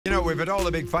You know, we've had all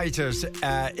the big fighters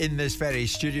in this very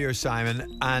studio,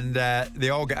 Simon, and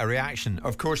they all get a reaction.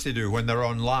 Of course they do when they're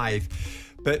on live.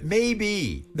 But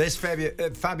maybe this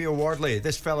Fabio Wardley,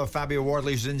 this fellow Fabio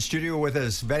Wardley who's in studio with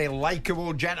us, very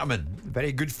likeable gentleman,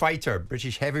 very good fighter,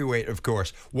 British heavyweight, of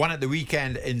course, won at the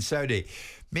weekend in Saudi.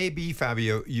 Maybe,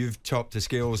 Fabio, you've topped the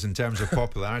scales in terms of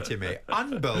popularity, mate.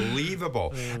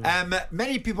 Unbelievable.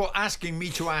 Many people asking me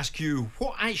to ask you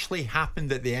what actually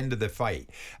happened at the end of the fight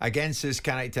against this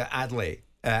character Adeleye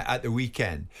at the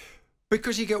weekend,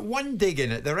 because he got one dig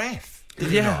in at the ref.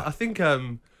 Yeah, I think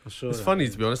it's funny,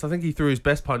 to be honest. I think he threw his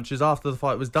best punches after the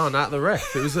fight was done at the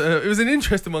ref. It was an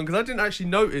interesting one because I didn't actually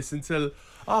notice until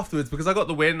afterwards, because I got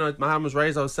the win. My hand was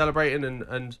raised. I was celebrating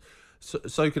and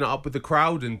soaking it up with the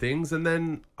crowd and things, and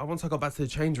then once I got back to the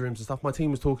change rooms and stuff, my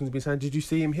team was talking to me saying, "Did you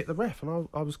see him hit the ref?" And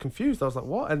I was confused. I was like,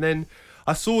 "What?" And then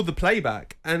I saw the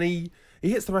playback, and he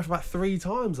hits the ref about 3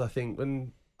 times, I think.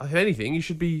 And if anything, you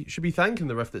should be thanking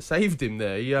the ref that saved him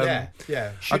there. Yeah.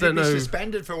 Should he be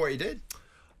suspended for what he did?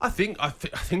 I think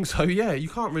so. Yeah, you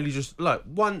can't really just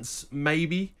once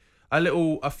maybe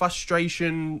a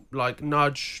frustration, like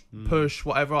nudge, push,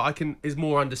 whatever. Is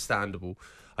more understandable.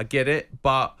 I get it,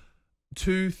 but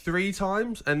 2-3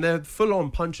 times, and they're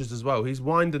full-on punches as well. He's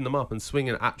winding them up and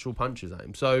swinging actual punches at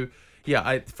him. So,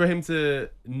 yeah, for him to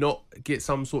not get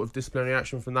some sort of disciplinary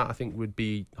action from that, I think would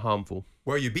be harmful.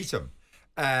 Well, you beat him.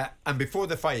 And before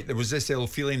the fight, there was this ill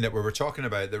feeling that we were talking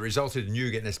about that resulted in you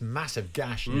getting this massive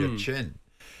gash in your chin.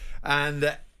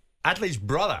 And Adeleye's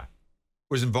brother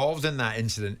was involved in that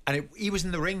incident, and he was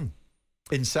in the ring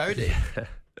in Saudi.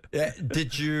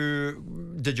 Did your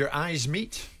eyes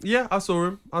meet? Yeah, I saw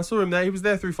him. I saw him there. He was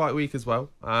there through fight week as well,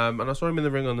 and I saw him in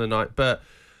the ring on the night. But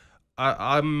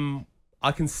I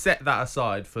can set that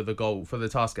aside for the goal, for the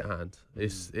task at hand.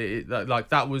 It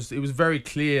was very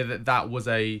clear that was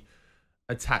a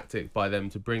tactic by them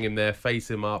to bring him there,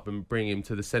 face him up, and bring him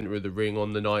to the center of the ring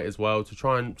on the night as well, to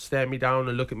try and stare me down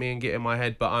and look at me and get in my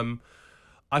head. But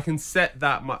I can set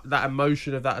that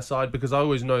emotion of that aside, because I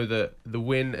always know that the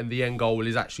win and the end goal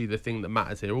is actually the thing that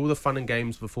matters here. All the fun and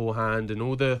games beforehand and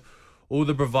all the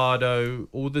bravado,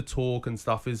 all the talk and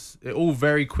stuff, it all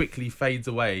very quickly fades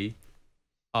away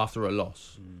after a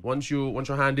loss. Once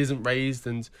your hand isn't raised,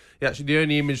 and actually the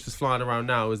only image that's flying around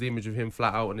now is the image of him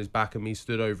flat out on his back and me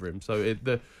stood over him. So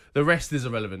the rest is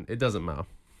irrelevant. It doesn't matter.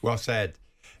 Well said.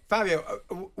 Fabio,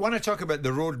 I want to talk about the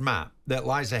roadmap that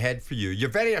lies ahead for you. You're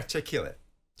very articulate.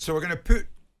 So we're going to put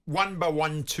one by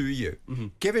one to you.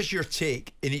 Give us your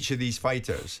take in each of these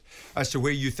fighters as to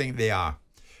where you think they are.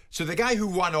 So the guy who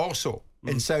won also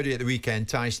in Saudi at the weekend,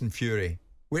 Tyson Fury,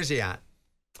 where's he at?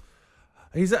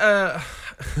 He's at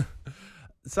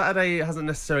Saturday hasn't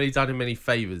necessarily done him any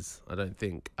favours, I don't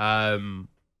think.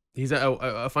 He's at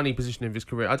a funny position in his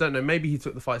career. I don't know, maybe he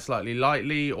took the fight slightly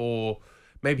lightly, or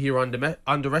maybe he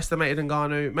underestimated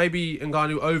Ngannou. Maybe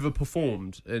Ngannou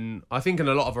overperformed. And I think in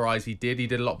a lot of our eyes he did. He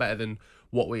did a lot better than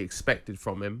what we expected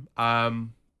from him.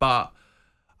 But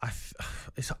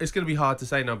it's going to be hard to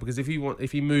say now, because if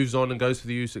he moves on and goes for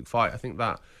the Usyk fight, I think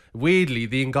that, weirdly,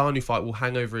 the Ngannou fight will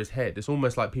hang over his head. It's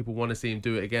almost like people want to see him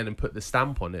do it again and put the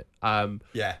stamp on it.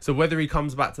 So whether he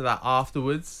comes back to that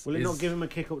afterwards... Will it not give him a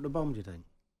kick up the bum, do you think?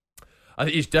 I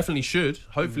think it definitely should.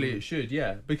 Hopefully it should,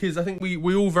 yeah. Because I think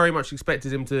we all very much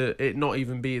expected him to not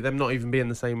even be in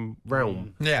the same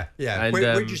realm. Yeah. And,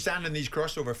 where do you stand in these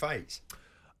crossover fights?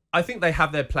 I think they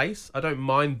have their place. I don't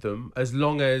mind them as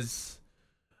long as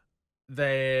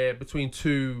they're between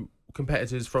two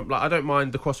competitors from... I don't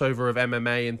mind the crossover of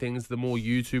MMA and things. The more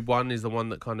YouTube one is the one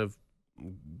that kind of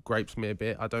grapes me a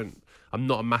bit. I'm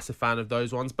not a massive fan of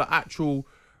those ones, but actual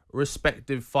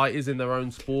respective fighters in their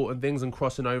own sport and things and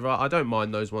crossing over, I don't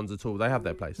mind those ones at all. They have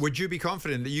their place. Would you be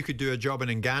confident that you could do a job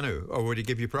in Ngannou, or would he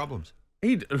give you problems?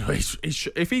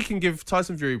 If he can give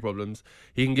Tyson Fury problems,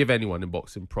 he can give anyone in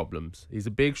boxing problems. He's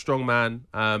a big, strong man.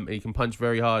 He can punch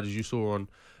very hard, as you saw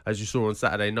on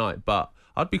Saturday night. But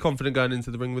I'd be confident going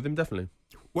into the ring with him, definitely.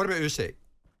 What about Usyk?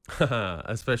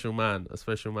 A special man.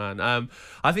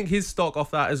 I think his stock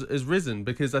off that has risen,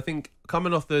 because I think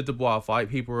coming off the Dubois fight,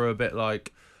 people were a bit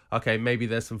like, okay, maybe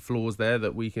there's some flaws there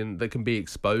that can be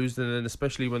exposed. And then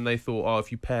especially when they thought,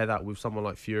 if you pair that with someone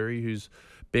like Fury, who's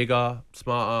bigger,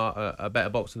 smarter, a better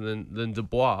boxer than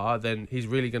Dubois, then he's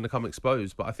really going to come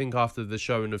exposed. But I think after the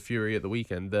showing of Fury at the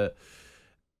weekend,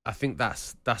 I think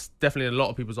that's definitely in a lot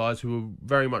of people's eyes, who are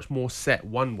very much more set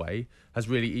one way, has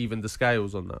really evened the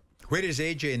scales on that. Where is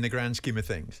AJ in the grand scheme of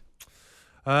things?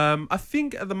 I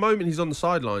think at the moment he's on the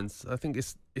sidelines. I think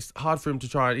it's hard for him to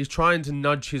try. He's trying to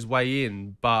nudge his way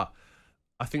in, but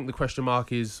I think the question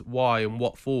mark is why and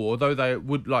what for. Although they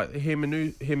would like him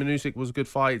and Usyk was good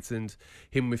fights, and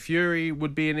him with Fury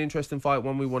would be an interesting fight,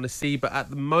 one we want to see. But at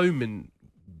the moment,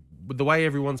 with the way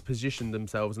everyone's positioned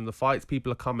themselves and the fights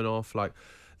people are coming off, like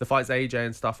the fights AJ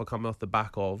and stuff are coming off the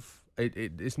back of,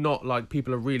 it's not like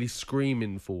people are really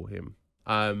screaming for him.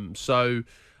 So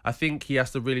I think he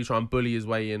has to really try and bully his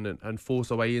way in and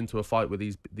force a way into a fight with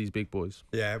these big boys.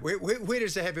 Yeah. Where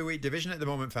is the heavyweight division at the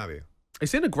moment, Fabio?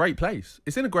 It's in a great place.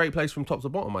 It's in a great place from top to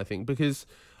bottom, I think, because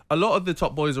a lot of the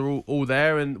top boys are all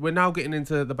there, and we're now getting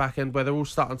into the back end where they're all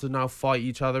starting to now fight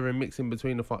each other and mix in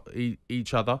between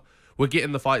each other. We're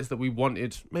getting the fights that we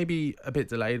wanted, maybe a bit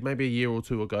delayed, maybe a year or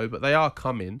two ago, but they are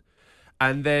coming.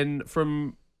 And then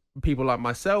from people like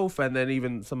myself, and then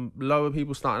even some lower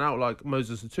people starting out like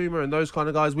Moses Atuma and those kind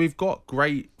of guys, we've got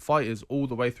great fighters all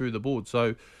the way through the board.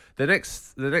 So the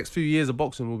next few years of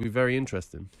boxing will be very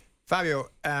interesting. Fabio,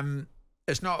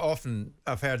 it's not often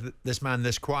I've heard this man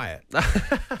this quiet.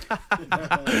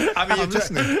 I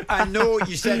mean, I know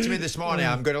you said to me this morning,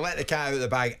 I'm going to let the cat out of the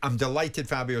bag. I'm delighted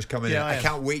Fabio's coming in. I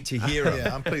can't wait to hear him.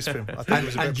 Yeah, I'm pleased for him. I think it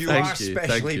was a and good you fight. are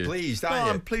especially pleased, aren't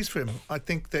you? I'm pleased for him. I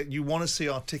think that you want to see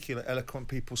articulate, eloquent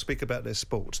people speak about their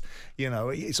sport. You know,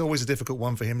 it's always a difficult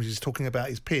one for him. He's talking about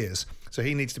his peers. So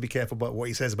he needs to be careful about what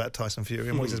he says about Tyson Fury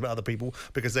and what he says about other people,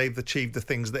 because they've achieved the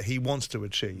things that he wants to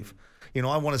achieve. You know,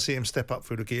 I want to see him step up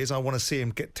through the gears. I want to see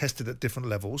him get tested at different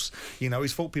levels. You know,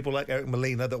 he's fought people like Eric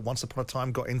Molina that once upon a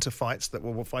time got into fights that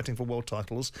were fighting for world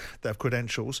titles, that have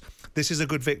credentials. This is a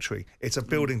good victory. It's a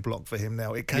building block for him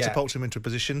now. It catapults him into a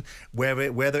position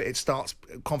where whether it starts,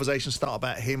 conversations start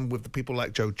about him with the people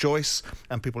like Joyce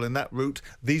and people in that route.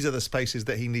 These are the spaces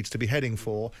that he needs to be heading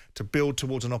for to build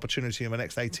towards an opportunity in the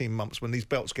next 18 months. When these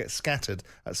belts get scattered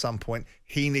at some point,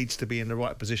 he needs to be in the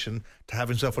right position to have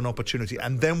himself an opportunity.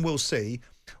 And then we'll see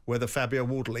whether Fabio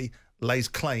Wardley lays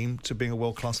claim to being a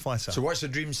world-class fighter. So what's the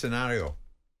dream scenario?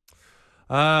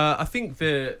 I think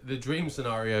the dream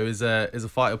scenario is a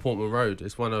fight at Portman Road.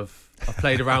 It's one I've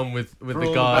played around with the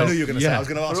guys. I knew you were going to say. I was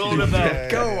going to ask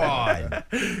you. Go on.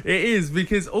 It is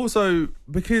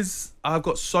because I've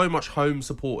got so much home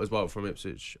support as well from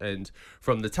Ipswich and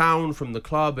from the town, from the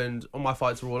club, and all my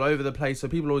fights are all over the place. So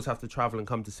people always have to travel and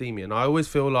come to see me, and I always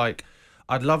feel like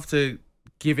I'd love to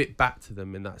give it back to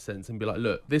them in that sense and be like,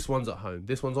 look, this one's at home,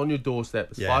 this one's on your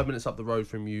doorstep, it's 5 minutes up the road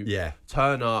from you.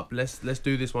 Turn up, let's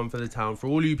do this one for the town, for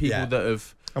all you people that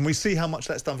have. And we see how much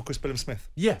that's done for Chris Smith.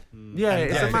 It's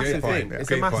a massive thing. It's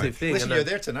a massive thing. Listen, you're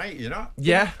there tonight, you know?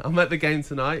 Yeah, I'm at the game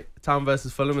tonight, Town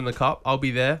versus Fulham in the Cup. I'll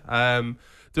be there.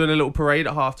 Doing a little parade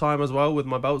at half time as well with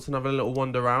my belts and having a little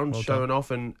wander around, showing off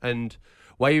and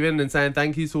waving and saying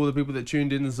thank you to all the people that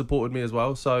tuned in and supported me as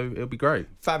well. So it'll be great.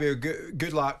 Fabio,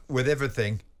 good luck with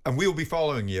everything. And we'll be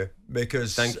following you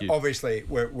because obviously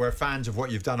we're fans of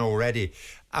what you've done already.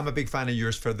 I'm a big fan of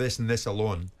yours for this and this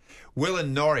alone. Will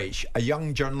in Norwich, a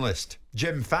young journalist.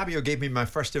 Jim, Fabio gave me my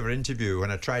first ever interview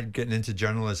when I tried getting into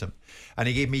journalism, and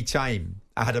he gave me time.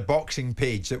 I had a boxing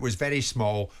page that was very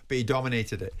small, but he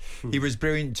dominated it. He was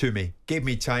brilliant to me, gave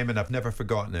me time, and I've never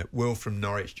forgotten it. Will from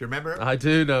Norwich. Do you remember him? I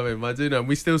do know him.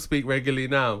 We still speak regularly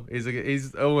now.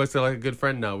 He's almost like a good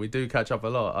friend now. We do catch up a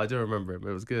lot. I do remember him.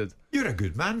 It was good. You're a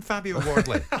good man, Fabio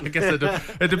Wardley. I guess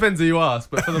it depends who you ask,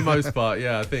 but for the most part,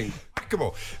 yeah, I think. Come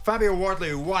on. Fabio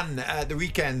Wardley won the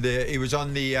weekend. He was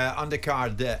on the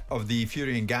undercard of the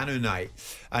Fury and Ngannou night,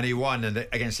 and he won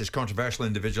against this controversial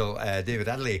individual, David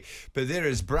Adeleye. But there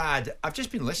is Brad. I've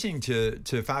just been listening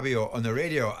to Fabio on the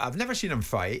radio. I've never seen him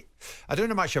fight. I don't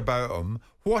know much about him.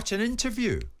 What an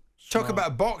interview. Talk about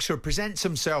a boxer, presents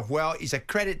himself well. He's a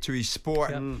credit to his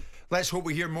sport. Let's hope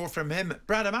we hear more from him.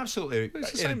 Brad, I'm absolutely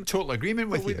in total agreement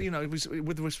with you. You know,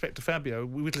 with respect to Fabio,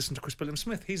 we would listen to Chris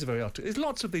Smith. He's a very articulate. There's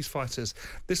lots of these fighters.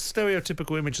 This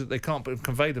stereotypical image that they can't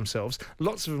convey themselves.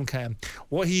 Lots of them can.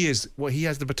 What he has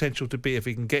the potential to be, if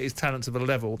he can get his talent to the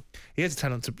level, he has a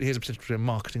potential to be a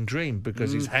marketing dream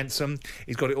because he's handsome.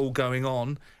 He's got it all going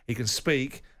on. He can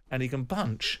speak. And he can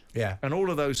punch. Yeah. And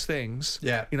all of those things,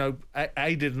 you know,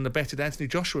 aided and abetted Anthony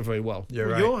Joshua very well.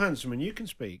 You're handsome and you can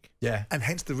speak. Yeah. And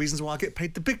hence the reasons why I get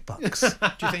paid the big bucks. Do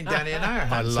you think Danny and I are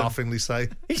handsome? I laughingly say.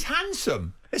 He's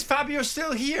handsome. Is Fabio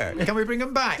still here? Can we bring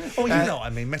him back? Oh, you know, I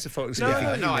mean, metaphorically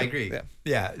speaking. No, I agree.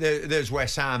 Yeah, there's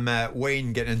West Ham,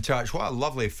 Wayne getting in touch. What a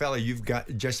lovely fella you've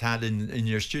just had in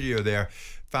your studio there.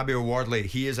 Fabio Wardley,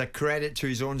 he is a credit to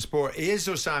his own sport. He is,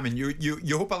 so Simon,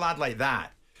 you hope a lad like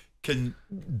that can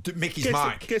make his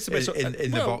mark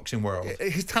in the boxing world.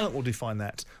 His talent will define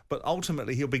that. but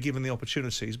ultimately he'll be given the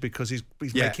opportunities because he's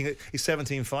making it. He's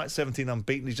 17 fights, 17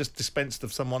 unbeaten. He's just dispensed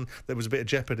of someone that was a bit of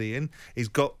jeopardy in. He's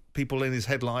got people in his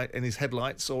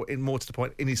headlights, or in more to the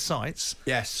point, in his sights.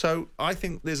 Yes. So I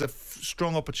think there's a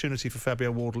strong opportunity for Fabio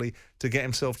Wardley to get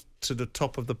himself to the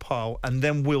top of the pile, and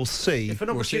then we'll see. If an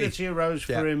opportunity arose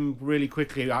for him really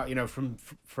quickly, you know,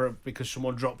 because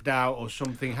someone dropped out or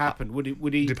something happened, would it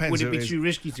be too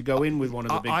risky to go in with one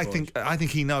of the big boys? I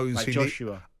think he knows. Like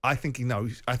Joshua. I think he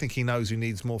knows who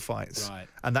needs more fights, right.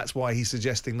 And that's why he's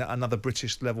suggesting that another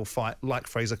British level fight like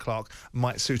Fraser Clark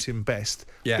might suit him best.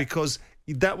 Yeah. Because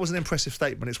that was an impressive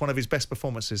statement. It's one of his best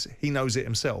performances. He knows it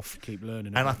himself. Keep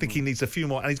learning. And I think he needs a few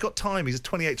more. And he's got time. He's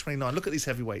 28, 29. Look at these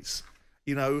heavyweights.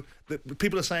 You know,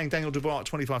 people are saying Daniel Dubois at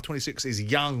 25, 26 is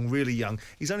young, really young.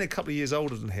 He's only a couple of years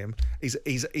older than him. He's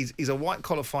a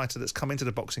white-collar fighter that's come into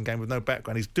the boxing game with no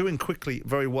background. He's doing quickly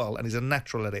very well, and he's a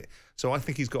natural at it. So I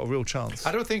think he's got a real chance.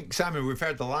 I don't think, Simon, we've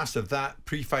heard the last of that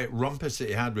pre-fight rumpus that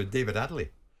he had with David Adeleye.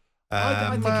 I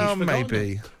think he's forgotten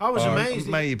maybe. It. I was amazed.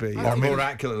 Maybe. Or more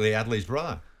accurately, Adley's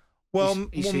brother. Well,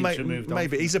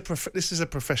 maybe this is a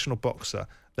professional boxer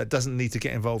that doesn't need to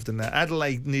get involved in that.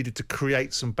 Adeleye needed to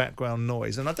create some background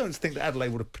noise, and I don't think that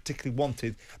Adeleye would have particularly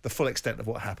wanted the full extent of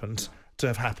what happened to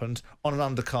have happened on an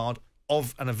undercard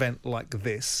of an event like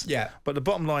this. Yeah. But the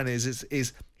bottom line is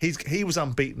he was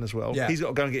unbeaten as well. Yeah. He's got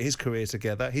to go and get his career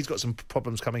together. He's got some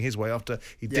problems coming his way after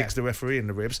he digs the referee in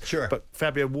the ribs. Sure. But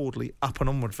Fabio Wardley, up and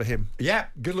onward for him. Yeah,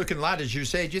 good-looking lad, as you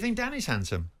say. Do you think Danny's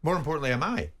handsome? More importantly, am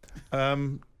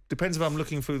I? Depends if I'm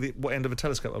looking through what end of a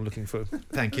telescope I'm looking through.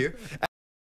 Thank you.